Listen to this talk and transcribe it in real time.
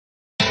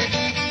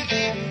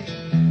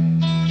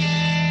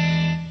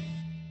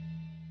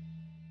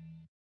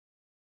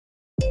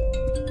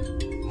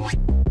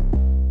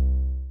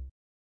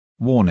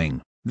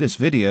Warning: this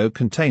video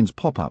contains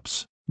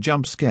pop-ups,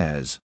 jump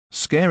scares,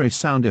 scary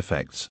sound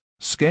effects,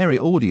 scary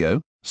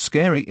audio,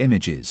 scary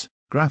images,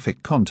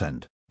 graphic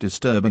content,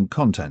 disturbing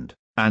content,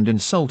 and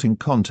insulting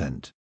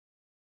content.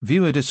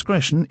 Viewer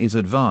discretion is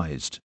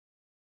advised.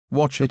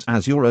 Watch it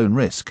as your own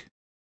risk.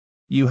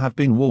 You have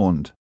been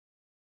warned.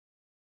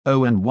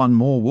 Oh, and one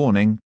more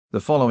warning,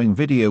 the following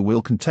video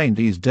will contain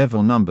these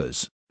devil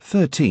numbers,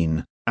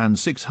 13 and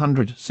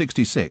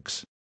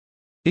 666.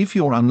 If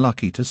you're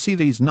unlucky to see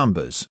these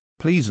numbers,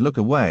 please look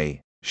away,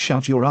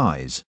 shut your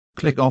eyes,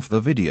 click off the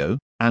video,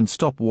 and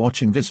stop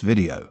watching this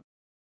video.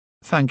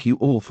 Thank you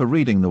all for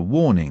reading the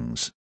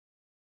warnings.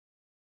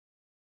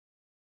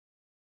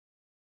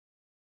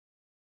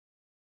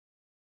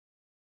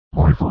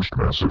 My first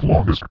massive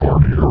longest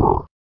Barney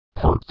error.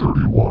 Part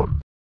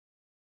 31.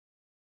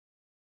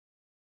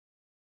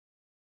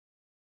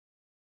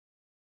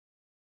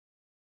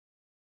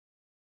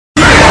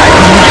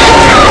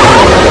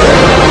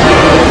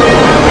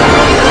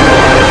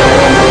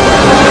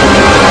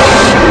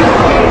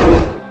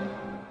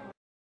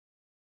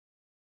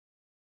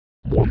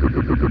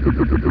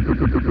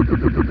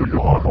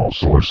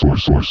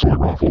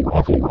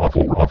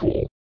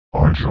 Ruffle.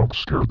 I jump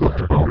scared the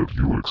heck out of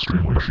you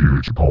extremely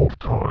huge bald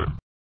time.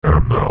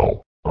 And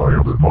now, I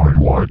am in my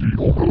White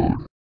Evil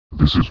mode.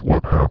 This is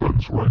what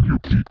happens when you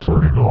keep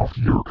turning off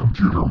your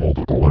computer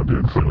multiple and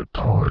infinite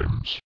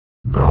times.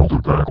 Now the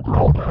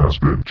background has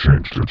been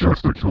changed to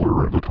Jeff the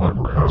Killer and the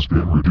timer has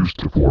been reduced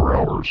to 4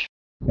 hours.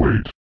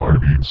 Wait, I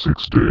mean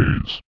 6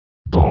 days.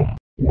 Dumb,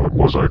 what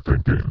was I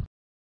thinking?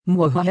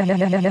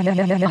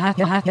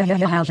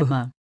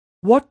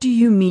 What do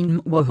you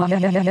mean?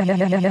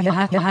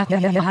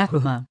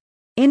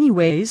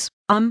 Anyways,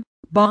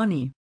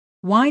 Barney.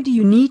 Why do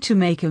you need to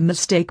make a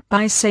mistake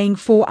by saying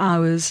 4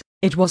 hours?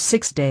 It was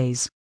 6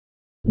 days.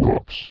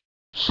 Whoops.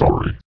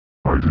 Sorry.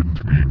 I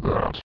didn't mean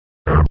that.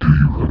 And do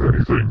you have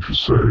anything to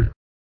say?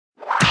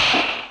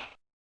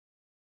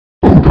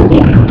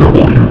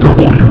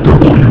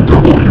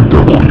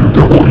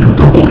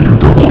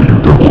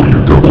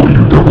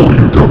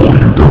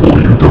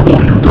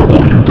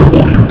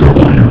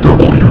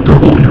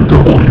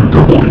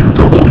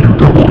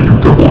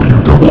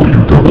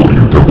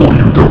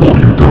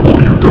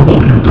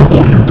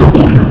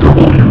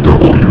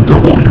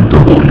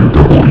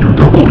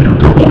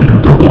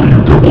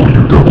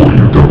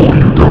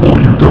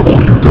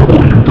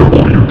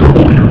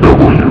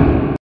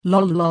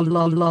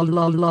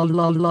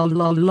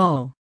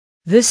 Lol.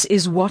 This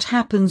is what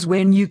happens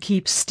when you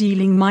keep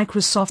stealing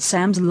Microsoft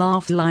Sam's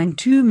laugh line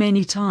too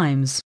many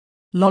times.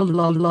 Lol.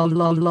 Oh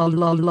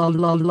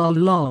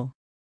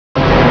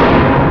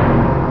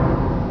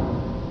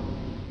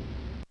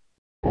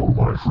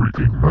my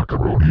freaking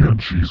macaroni and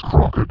cheese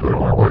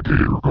crocodile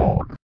alligator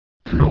god.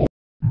 Kill.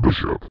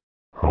 Bishop.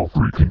 How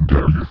freaking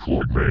dare you,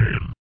 Floyd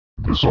Main.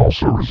 This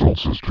also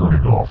results as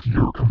turning off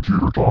your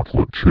computer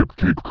chocolate chip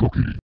cake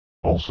cookie.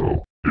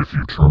 Also, if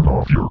you turn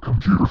off your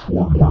computer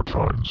 4 more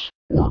times,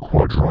 or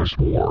quadrice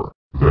more,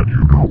 then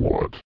you know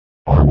what.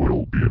 I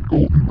will be in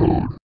golden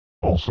mode.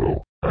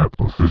 Also, at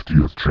the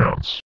 50th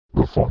chance,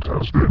 the font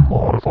has been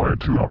modified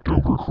to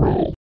October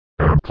Crow.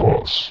 And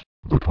plus,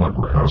 the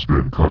timer has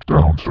been cut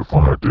down to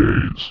 5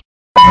 days.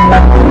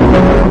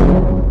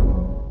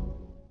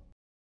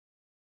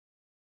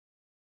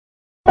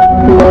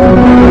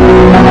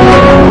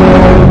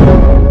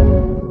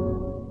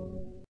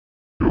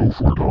 Oh,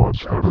 for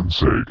God's heaven's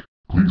sake,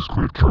 please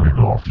quit turning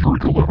off your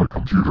dilemma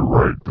computer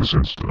right this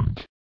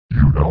instant.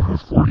 You now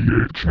have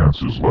 48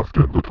 chances left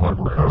and the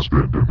timer has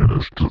been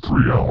diminished to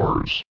 3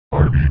 hours.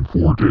 I mean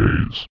 4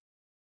 days.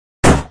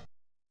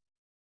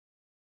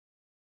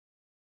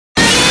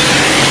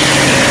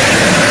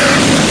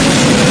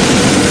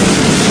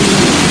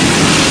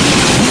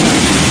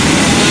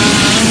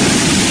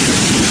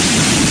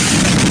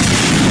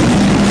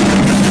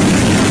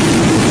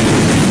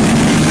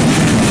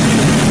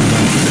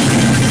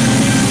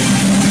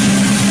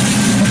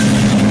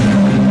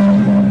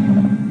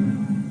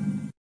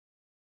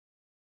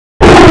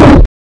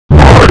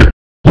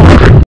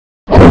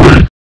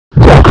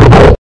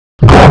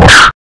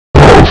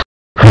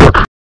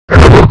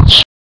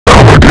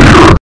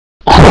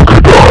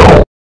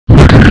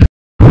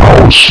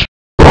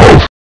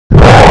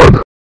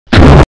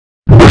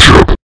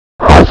 Bishop,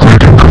 how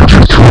freaking could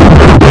you throw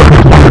that back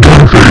at my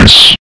damn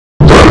face?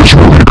 That is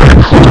really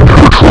painful and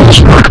hurtful as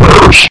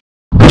nightmares.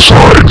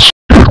 Besides,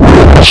 it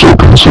will also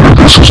consider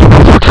this as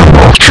another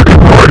turn-off chicken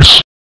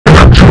rice.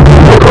 And you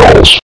know what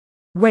else?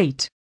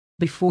 Wait.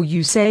 Before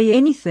you say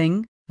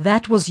anything,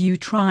 that was you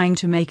trying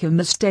to make a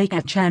mistake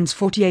at chance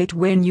 48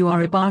 when you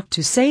are about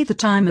to say the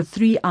timer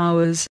 3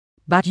 hours,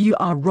 but you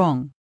are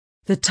wrong.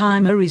 The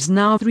timer is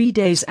now 3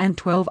 days and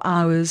 12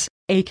 hours,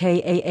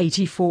 aka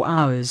 84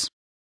 hours.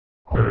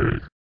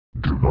 Hey,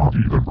 do not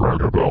even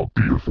brag about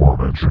the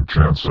aforementioned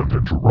chance and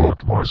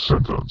interrupt my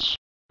sentence.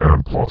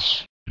 And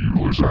plus, you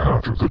lose a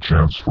half of the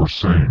chance for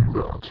saying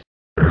that.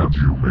 And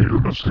you made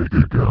a mistake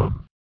again.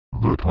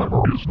 The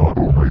timer is not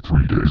only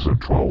 3 days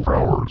and 12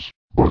 hours,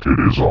 but it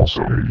is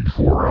also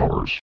 84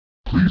 hours.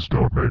 Please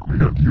don't make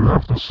me and you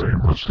have the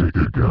same mistake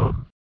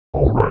again.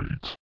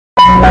 Alright.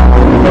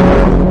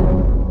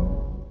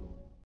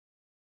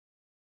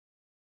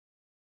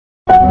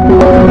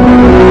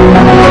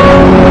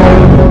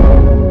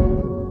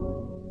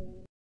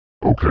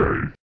 Okay,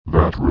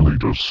 that really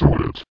does sew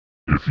it.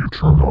 If you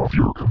turn off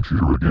your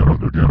computer again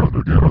and again and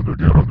again and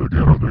again and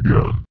again and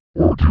again,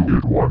 or do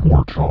it one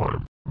more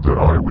time, then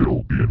I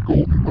will be in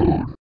golden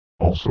mode.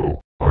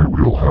 Also, I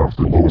will have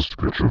the lowest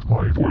pitch of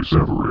my voice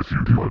ever if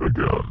you do it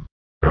again.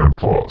 And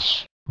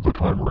plus, the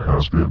timer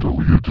has been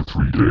deleted to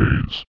 3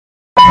 days.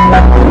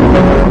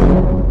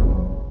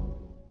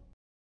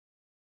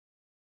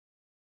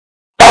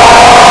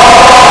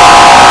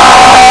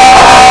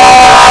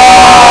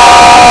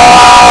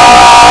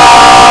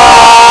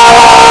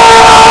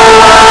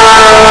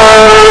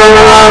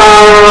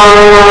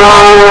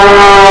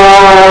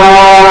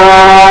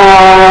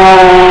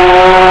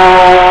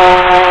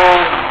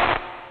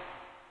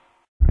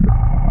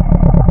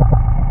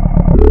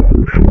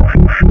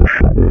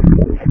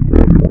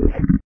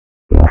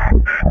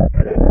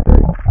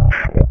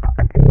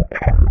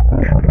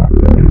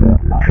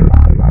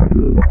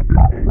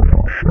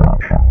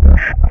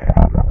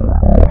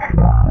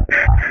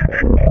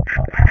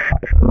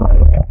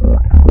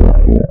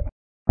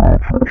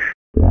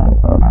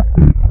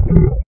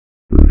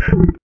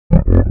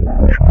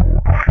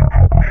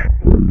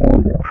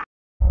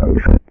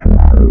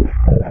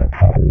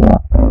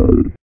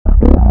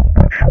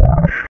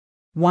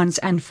 Once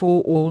and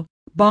for all,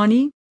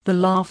 Barney, the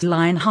laugh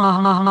line ha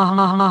ha ha ha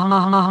ha ha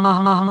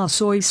ha ha ha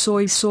soy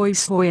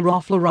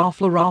raffle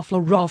raffle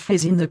raffle raff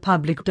is in the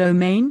public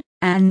domain,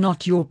 and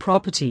not your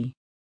property.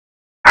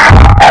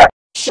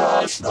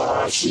 Shush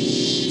the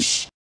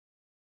sheesh.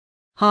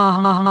 Ha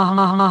ha ha ha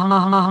ha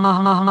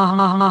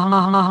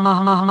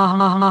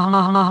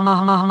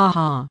ha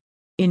ha.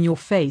 In your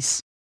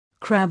face.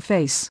 Crab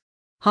face.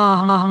 Ha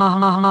ha ha ha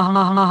ha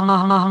ha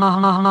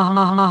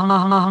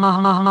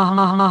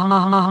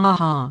ha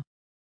ha.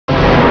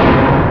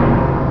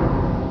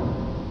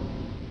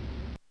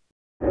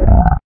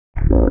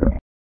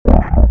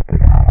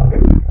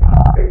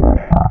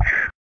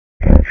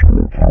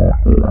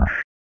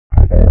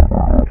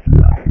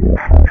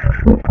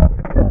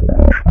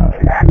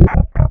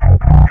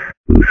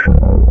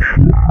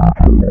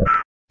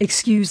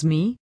 Excuse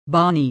me,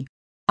 Barney.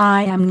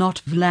 I am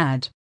not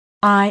Vlad.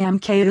 I am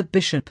Kayla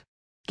Bishop.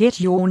 Get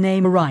your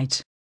name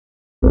right.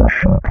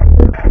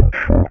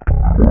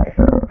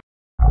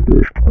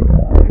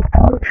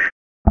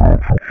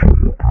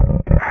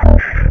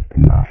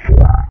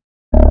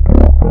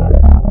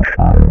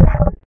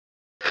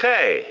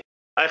 Hey,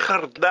 I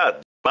heard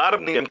that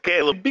Barney and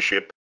Kayla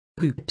Bishop.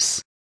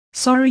 Oops.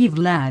 Sorry,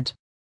 Vlad.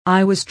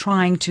 I was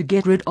trying to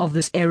get rid of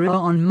this error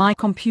on my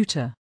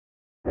computer.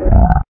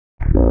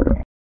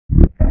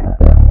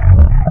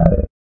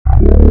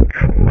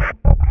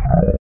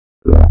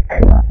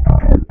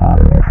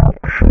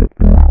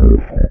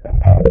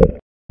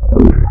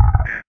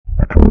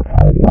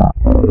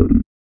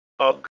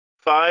 Oh,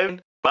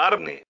 fine,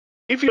 Barney.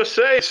 If you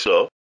say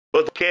so,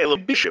 but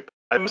Kayla Bishop,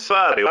 I'm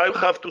sorry I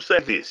have to say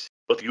this,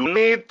 but you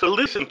need to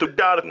listen to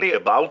Barney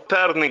about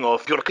turning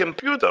off your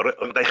computer,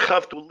 and I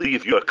have to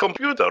leave your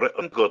computer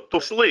and go to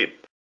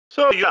sleep.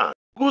 So yeah,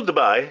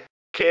 goodbye,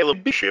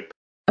 Kayla Bishop.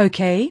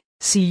 Okay,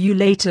 see you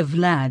later,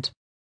 Vlad.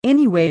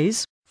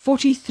 Anyways,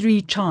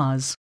 43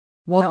 chars.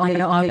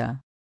 Why?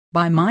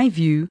 By my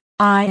view,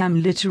 I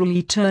am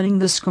literally turning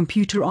this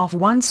computer off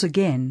once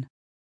again.